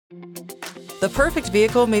The perfect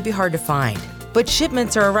vehicle may be hard to find, but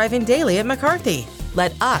shipments are arriving daily at McCarthy.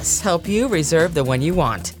 Let us help you reserve the one you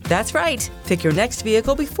want. That's right. Pick your next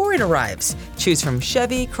vehicle before it arrives. Choose from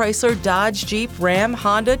Chevy, Chrysler, Dodge, Jeep, Ram,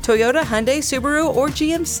 Honda, Toyota, Hyundai, Subaru, or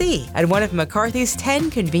GMC at one of McCarthy's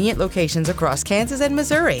 10 convenient locations across Kansas and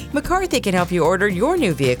Missouri. McCarthy can help you order your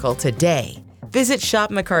new vehicle today. Visit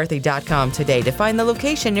shopmccarthy.com today to find the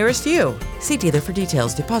location nearest you. See dealer for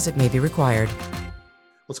details. Deposit may be required.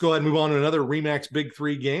 Let's go ahead and move on to another RE/MAX Big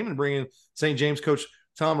Three game and bring in St. James coach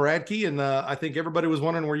Tom Radke. And I think everybody was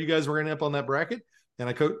wondering where you guys were going to end up on that bracket. And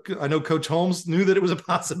I know Coach Holmes knew that it was a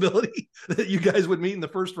possibility that you guys would meet in the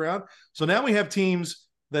first round. So now we have teams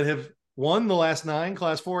that have won the last 9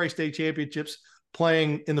 Class 4A state championships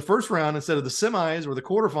playing in the first round instead of the semis or the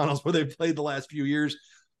quarterfinals where they've played the last few years.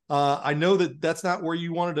 I know that that's not where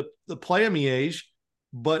you wanted to play a Miege,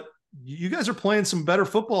 but you guys are playing some better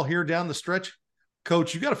football here down the stretch.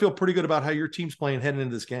 Coach, you got to feel pretty good about how your team's playing heading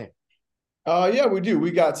into this game. Yeah, we do.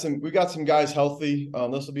 We got some guys healthy.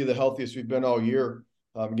 This will be the healthiest we've been all year.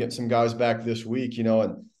 Getting some guys back this week, and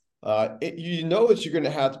that you're going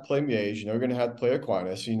to have to play Miege. You're going to have to play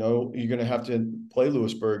Aquinas. You're going to have to play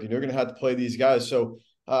Lewisburg. You're going to have to play these guys. So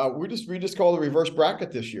we just call the reverse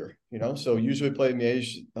bracket this year. So usually we play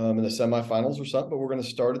Miege in the semifinals or something, but we're going to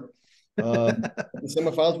start it. The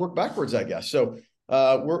semifinals work backwards, I guess. So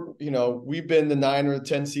we've been the 9 or the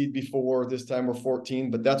 10 seed before. This time we're 14,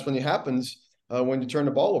 but that's when it happens when you turn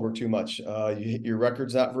the ball over too much. Your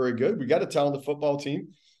record's not very good. We got a talented football team.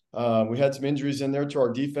 We had some injuries in there to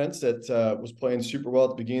our defense that was playing super well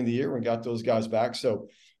at the beginning of the year and got those guys back. So,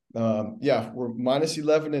 we're minus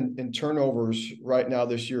 11 in turnovers right now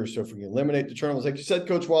this year. So if we can eliminate the turnovers, like you said,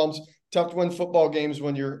 Coach Walms, tough to win football games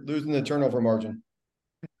when you're losing the turnover margin.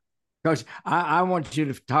 Coach, I want you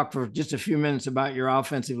to talk for just a few minutes about your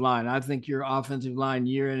offensive line. I think your offensive line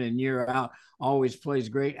year in and year out always plays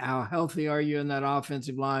great. How healthy are you in that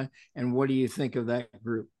offensive line, and what do you think of that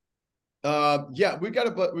group? We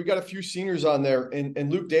got a few seniors on there,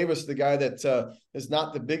 and Luke Davis, the guy that is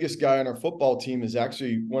not the biggest guy on our football team, is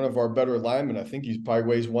actually one of our better linemen. I think he probably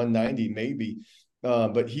weighs 190 maybe,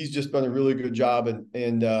 but he's just done a really good job.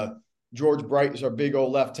 And George Bright is our big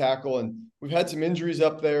old left tackle, and we've had some injuries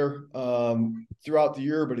up there throughout the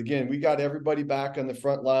year, but again, we got everybody back on the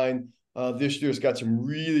front line this year. It's got some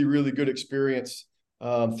really, really good experience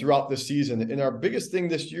throughout the season. And our biggest thing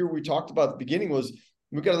this year we talked about at the beginning was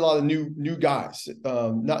we got a lot of new guys,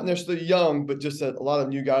 not necessarily young, but just a lot of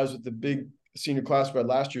new guys with the big senior class we had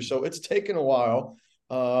last year. So it's taken a while,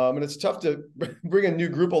 and it's tough to bring a new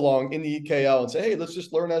group along in the EKL and say, hey, let's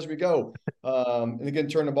just learn as we go. And again,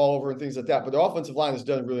 turn the ball over and things like that. But the offensive line has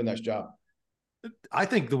done a really nice job. I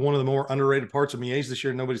think one of the more underrated parts of Miege this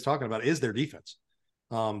year nobody's talking about is their defense.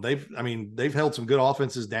 They've held some good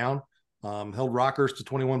offenses down, held Rockers to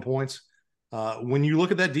 21 points. When you look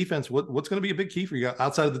at that defense, what's going to be a big key for you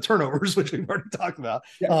outside of the turnovers, which we've already talked about?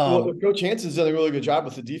 Coach Hanson's done a really good job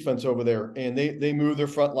with the defense over there, and they move their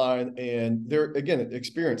front line, and they're, again,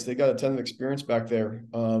 experienced. They got a ton of experience back there.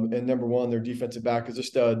 And number one, their defensive back is a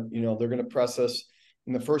stud. They're going to press us.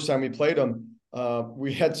 And the first time we played them,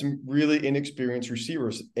 we had some really inexperienced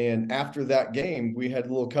receivers. And after that game, we had a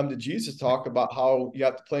little come to Jesus talk about how you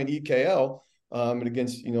have to play an EKL and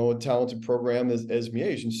against, a talented program as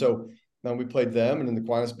Miege. And so now we played them and then the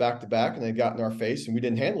Aquinas back to back, and they got in our face, and we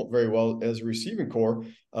didn't handle it very well as a receiving core.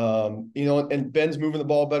 And Ben's moving the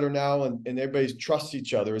ball better now, and everybody trusts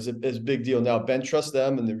each other is a big deal. Now Ben trusts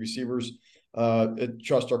them, and the receivers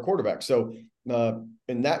trust our quarterback. So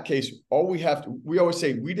in that case, we always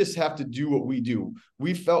say, we just have to do what we do.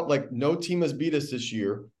 We felt like no team has beat us this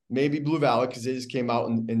year, maybe Blue Valley, because they just came out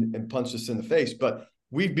and punched us in the face, but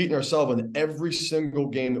we've beaten ourselves in every single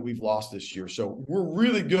game that we've lost this year. So we're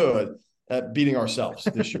really good at beating ourselves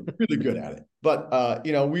this year. Really good at it. But,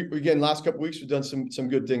 last couple of weeks, we've done some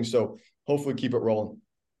good things. So hopefully keep it rolling.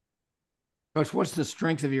 Coach, what's the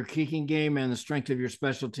strength of your kicking game and the strength of your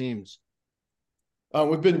special teams?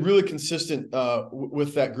 We've been really consistent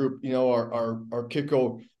with that group. Our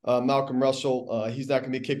kicker, Malcolm Russell, he's not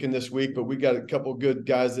going to be kicking this week, but we got a couple of good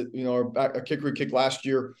guys that, our kicker we kicked last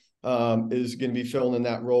year is going to be filling in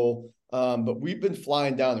that role. But we've been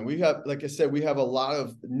flying down, and we have, like I said, we have a lot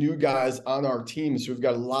of new guys on our team. So we've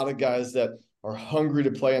got a lot of guys that are hungry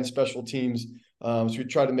to play on special teams. So we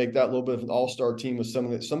try to make that a little bit of an all-star team with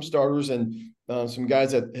some starters and some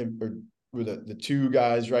guys that were the two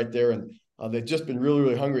guys right there. And they've just been really,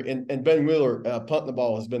 really hungry. And Ben Wheeler punting the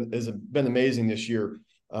ball has been amazing this year.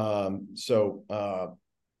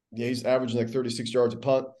 He's averaging like 36 yards a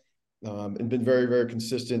punt. And been very, very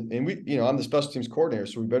consistent. And I'm the special teams coordinator,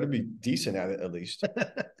 so we better be decent at it at least.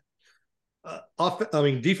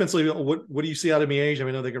 defensively, what do you see out of Miege? I mean,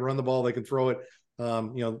 I know they can run the ball, they can throw it.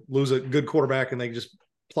 Lose a good quarterback and they just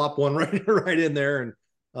plop one right in there. And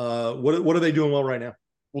what are they doing well right now?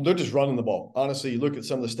 Well, they're just running the ball. Honestly, you look at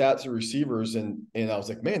some of the stats of receivers, and I was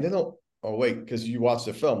like, man, they don't. Oh wait, because you watch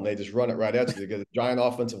the film, they just run it right at you. They get a giant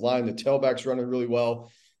offensive line. The tailback's running really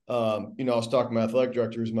well. I was talking to my athletic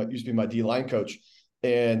director, who used to be my D line coach,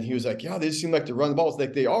 and he was like, yeah, they just seem like to run the ball. It's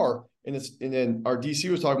like they are. And then our DC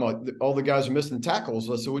was talking about all the guys are missing tackles.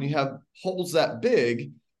 So when you have holes that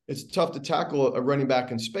big, it's tough to tackle a running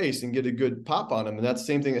back in space and get a good pop on them. And that's the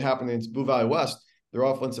same thing that happened in Blue Valley West. Their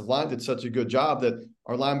offensive line did such a good job that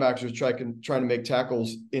our linebackers are trying to make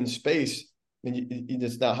tackles in space, and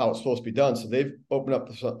it's not how it's supposed to be done. So they've opened up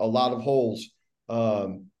a lot of holes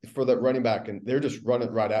for that running back, and they're just running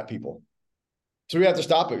right at people. So we have to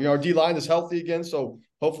stop it. Our D line is healthy again, so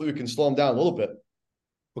hopefully we can slow them down a little bit.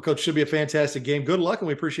 Well, Coach, should be a fantastic game. Good luck, and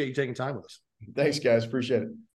we appreciate you taking time with us. Thanks, guys. Appreciate it.